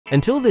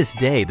Until this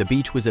day, the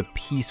beach was a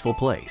peaceful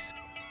place.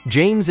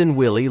 James and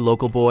Willy,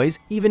 local boys,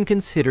 even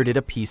considered it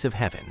a piece of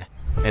heaven.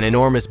 An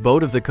enormous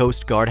boat of the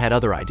Coast Guard had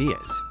other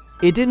ideas.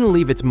 It didn't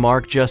leave its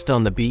mark just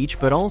on the beach,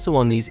 but also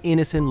on these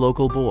innocent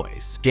local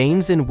boys.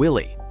 James and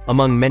Willy,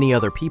 among many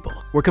other people,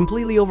 were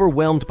completely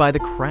overwhelmed by the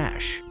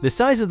crash. The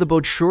size of the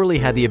boat surely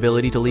had the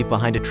ability to leave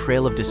behind a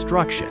trail of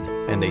destruction,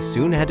 and they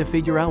soon had to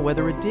figure out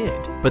whether it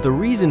did. But the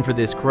reason for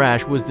this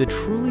crash was the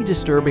truly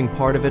disturbing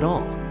part of it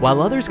all.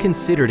 While others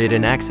considered it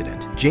an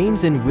accident,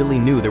 James and Willy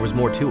knew there was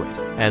more to it.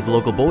 As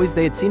local boys,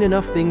 they had seen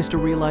enough things to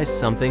realize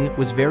something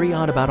was very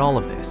odd about all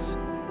of this.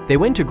 They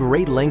went to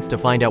great lengths to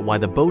find out why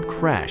the boat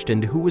crashed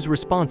and who was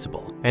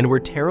responsible, and were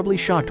terribly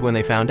shocked when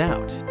they found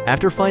out.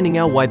 After finding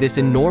out why this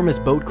enormous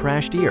boat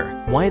crashed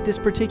here, why at this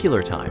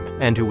particular time,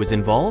 and who was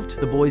involved,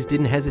 the boys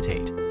didn't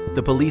hesitate.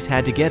 The police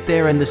had to get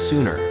there, and the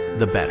sooner,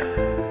 the better.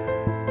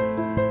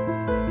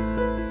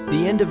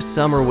 The end of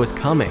summer was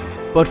coming,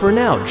 but for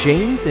now,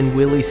 James and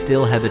Willy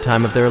still had the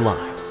time of their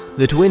lives.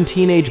 The twin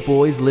teenage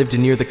boys lived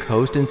near the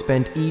coast and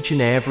spent each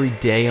and every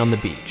day on the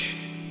beach.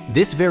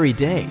 This very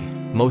day,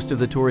 most of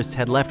the tourists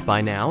had left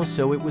by now,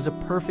 so it was a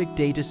perfect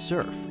day to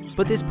surf.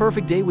 But this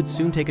perfect day would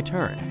soon take a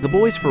turn. The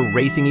boys were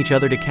racing each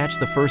other to catch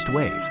the first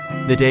wave.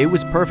 The day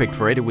was perfect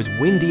for it. It was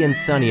windy and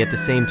sunny at the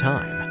same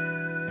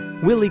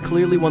time. Willy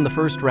clearly won the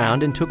first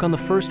round and took on the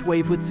first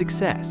wave with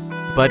success.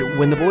 But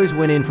when the boys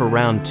went in for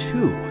round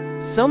 2,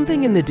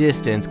 something in the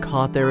distance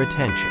caught their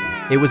attention.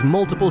 It was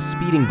multiple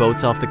speeding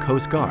boats off the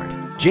Coast Guard.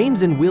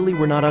 James and Willy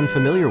were not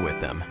unfamiliar with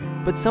them,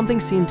 but something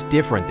seemed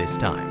different this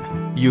time.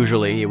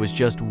 Usually, it was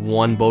just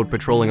one boat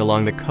patrolling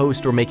along the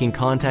coast or making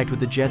contact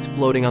with the jets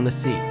floating on the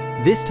sea.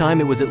 This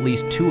time, it was at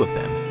least 2 of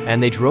them,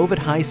 and they drove at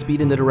high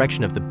speed in the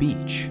direction of the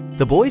beach.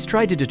 The boys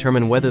tried to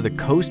determine whether the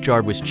Coast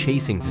Guard was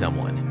chasing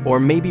someone, or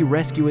maybe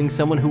rescuing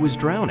someone who was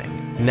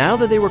drowning. Now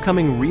that they were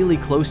coming really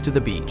close to the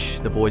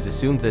beach, the boys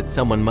assumed that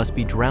someone must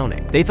be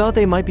drowning. They thought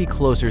they might be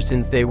closer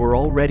since they were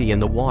already in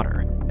the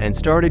water, and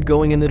started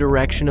going in the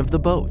direction of the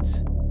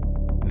boats.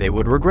 They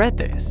would regret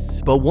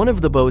this, but one of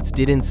the boats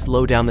didn't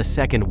slow down. The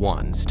second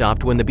one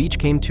stopped when the beach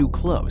came too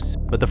close,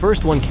 but the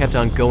first one kept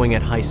on going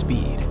at high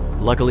speed.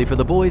 Luckily for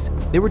the boys,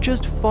 they were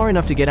just far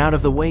enough to get out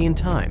of the way in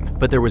time,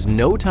 but there was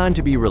no time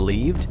to be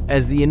relieved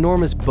as the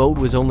enormous boat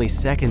was only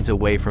seconds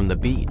away from the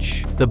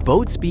beach. The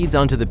boat speeds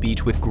onto the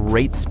beach with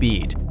great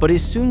speed, but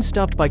is soon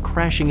stopped by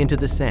crashing into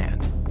the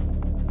sand.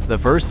 The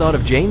first thought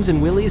of James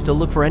and Willy is to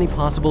look for any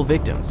possible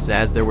victims,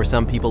 as there were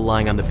some people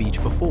lying on the beach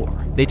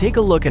before. They take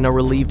a look and are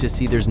relieved to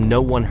see there's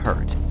no one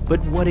hurt. But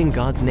what in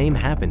God's name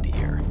happened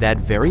here? That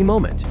very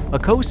moment, a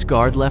Coast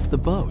Guard left the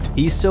boat.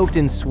 He's soaked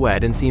in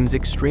sweat and seems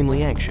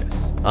extremely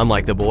anxious.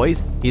 Unlike the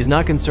boys, he's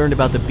not concerned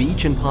about the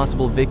beach and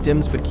possible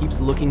victims, but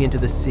keeps looking into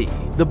the sea.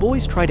 The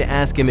boys try to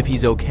ask him if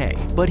he's okay,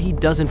 but he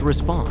doesn't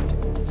respond.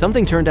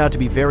 Something turned out to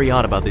be very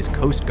odd about this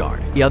Coast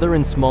Guard. The other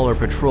and smaller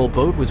patrol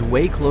boat was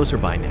way closer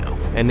by now,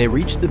 and they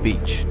reached the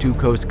beach. 2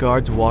 Coast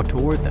Guards walked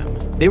toward them.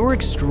 They were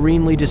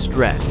extremely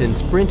distressed and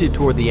sprinted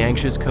toward the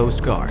anxious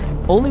Coast Guard.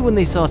 Only when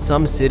they saw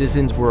some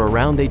citizens were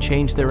around they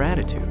changed their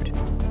attitude.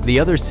 The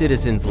other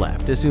citizens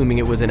left, assuming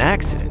it was an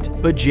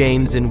accident, but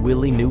James and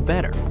Willy knew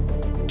better.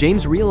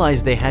 James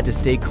realized they had to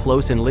stay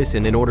close and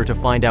listen in order to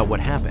find out what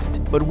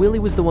happened, but Willy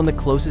was the one the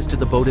closest to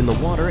the boat in the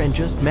water and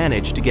just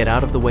managed to get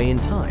out of the way in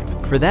time.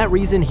 For that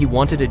reason, he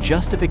wanted a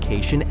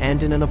justification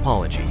and an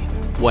apology.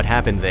 What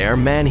happened there?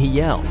 Man, he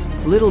yelled.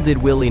 Little did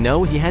Willy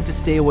know he had to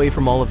stay away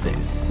from all of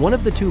this. One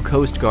of the 2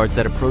 Coast Guards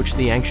that approached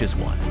the anxious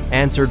one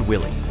answered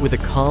Willy with a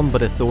calm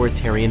but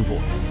authoritarian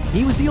voice.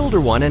 He was the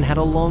older one and had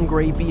a long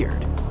gray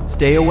beard.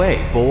 "Stay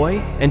away, boy,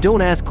 and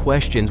don't ask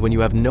questions when you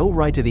have no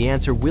right to the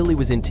answer." Willy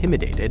was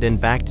intimidated and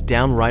backed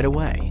down right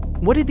away.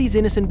 What did these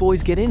innocent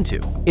boys get into?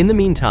 In the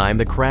meantime,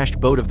 the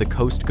crashed boat of the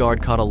Coast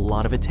Guard caught a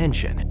lot of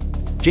attention.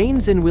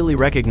 James and Willy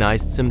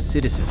recognized some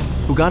citizens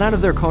who got out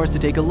of their cars to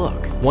take a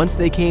look. Once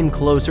they came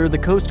closer, the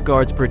Coast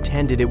Guards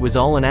pretended it was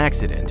all an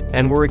accident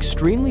and were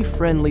extremely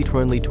friendly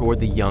toward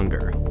the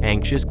younger,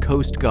 anxious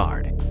Coast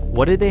Guard.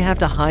 What did they have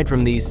to hide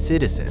from these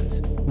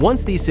citizens?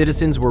 Once these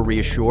citizens were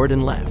reassured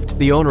and left,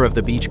 the owner of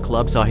the beach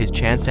club saw his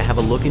chance to have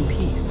a look in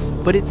peace.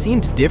 But it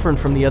seemed different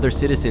from the other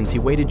citizens. He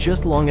waited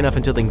just long enough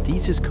until the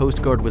thesis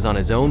Coast Guard was on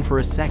his own for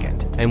a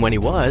second. And when he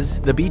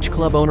was, the beach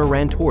club owner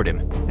ran toward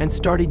him and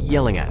started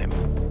yelling at him.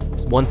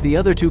 Once the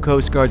other 2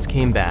 Coast Guards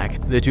came back,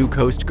 the 2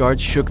 Coast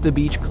Guards shook the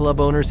beach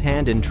club owner's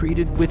hand and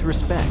treated with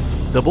respect.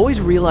 The boys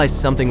realized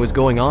something was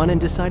going on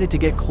and decided to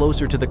get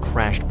closer to the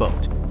crashed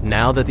boat,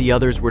 now that the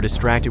others were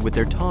distracted with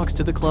their talks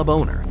to the club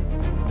owner.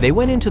 They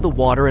went into the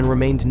water and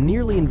remained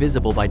nearly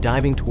invisible by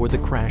diving toward the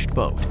crashed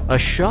boat. A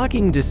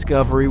shocking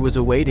discovery was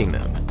awaiting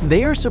them.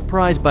 They are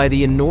surprised by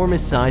the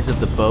enormous size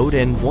of the boat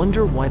and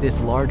wonder why this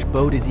large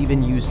boat is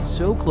even used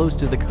so close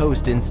to the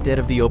coast instead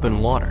of the open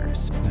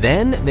waters.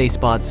 Then they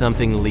spot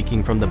something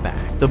leaking from the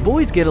back. The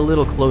boys get a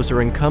little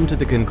closer and come to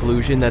the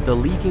conclusion that the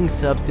leaking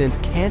substance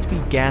can't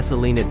be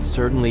gasoline. It's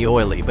certainly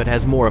oily, but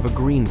has more of a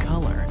green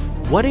color.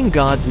 What in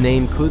God's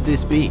name could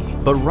this be?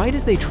 But right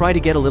as they try to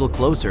get a little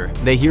closer,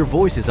 they hear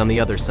voices on the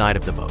other side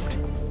of the boat.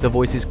 The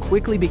voices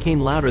quickly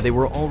became louder. They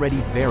were already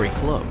very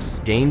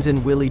close. James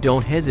and Willy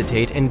don't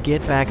hesitate and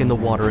get back in the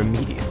water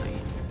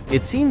immediately.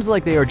 It seems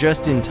like they are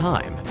just in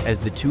time,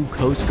 as the two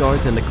Coast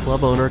Guards and the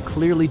club owner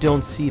clearly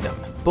don't see them.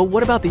 But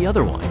what about the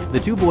other one? The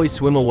two boys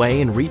swim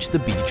away and reach the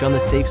beach on the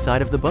safe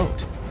side of the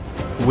boat.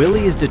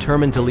 Willy is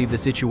determined to leave the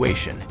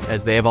situation,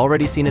 as they have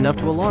already seen enough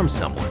to alarm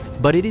someone.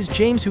 But it is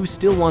James who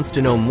still wants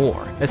to know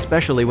more,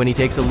 especially when he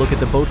takes a look at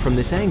the boat from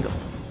this angle.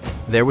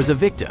 There was a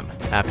victim,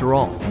 after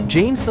all.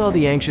 James saw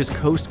the anxious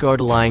Coast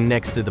Guard lying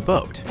next to the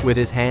boat, with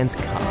his hands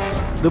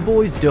cuffed. The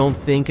boys don't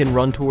think and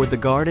run toward the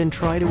guard and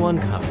try to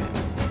uncuff him.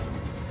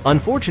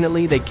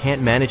 Unfortunately, they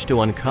can't manage to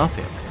uncuff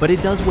him, but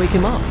it does wake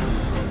him up.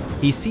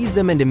 He sees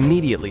them and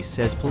immediately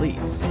says,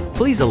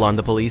 Please alarm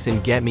the police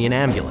and get me an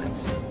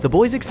ambulance." The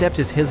boys accept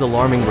his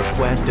alarming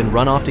request and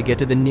run off to get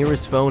to the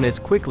nearest phone as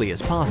quickly as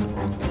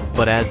possible.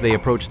 But as they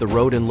approach the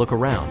road and look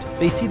around,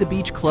 they see the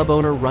beach club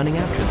owner running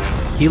after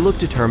them. He looked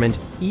determined,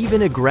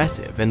 even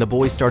aggressive, and the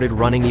boys started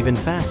running even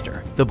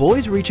faster. The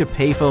boys reach a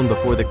payphone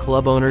before the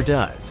club owner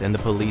does, and the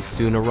police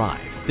soon arrive.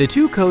 The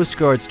two Coast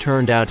Guards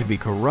turned out to be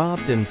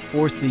corrupt and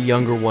forced the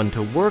younger one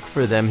to work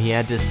for them. He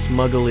had to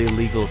smuggle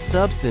illegal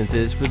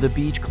substances for the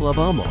beach club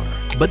owner.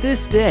 But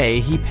this day,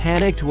 he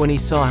panicked when he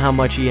saw how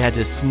much he had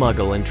to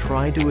smuggle and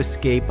tried to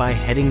escape by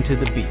heading to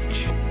the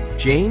beach.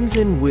 James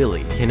and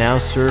Willy can now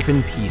surf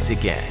in peace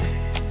again.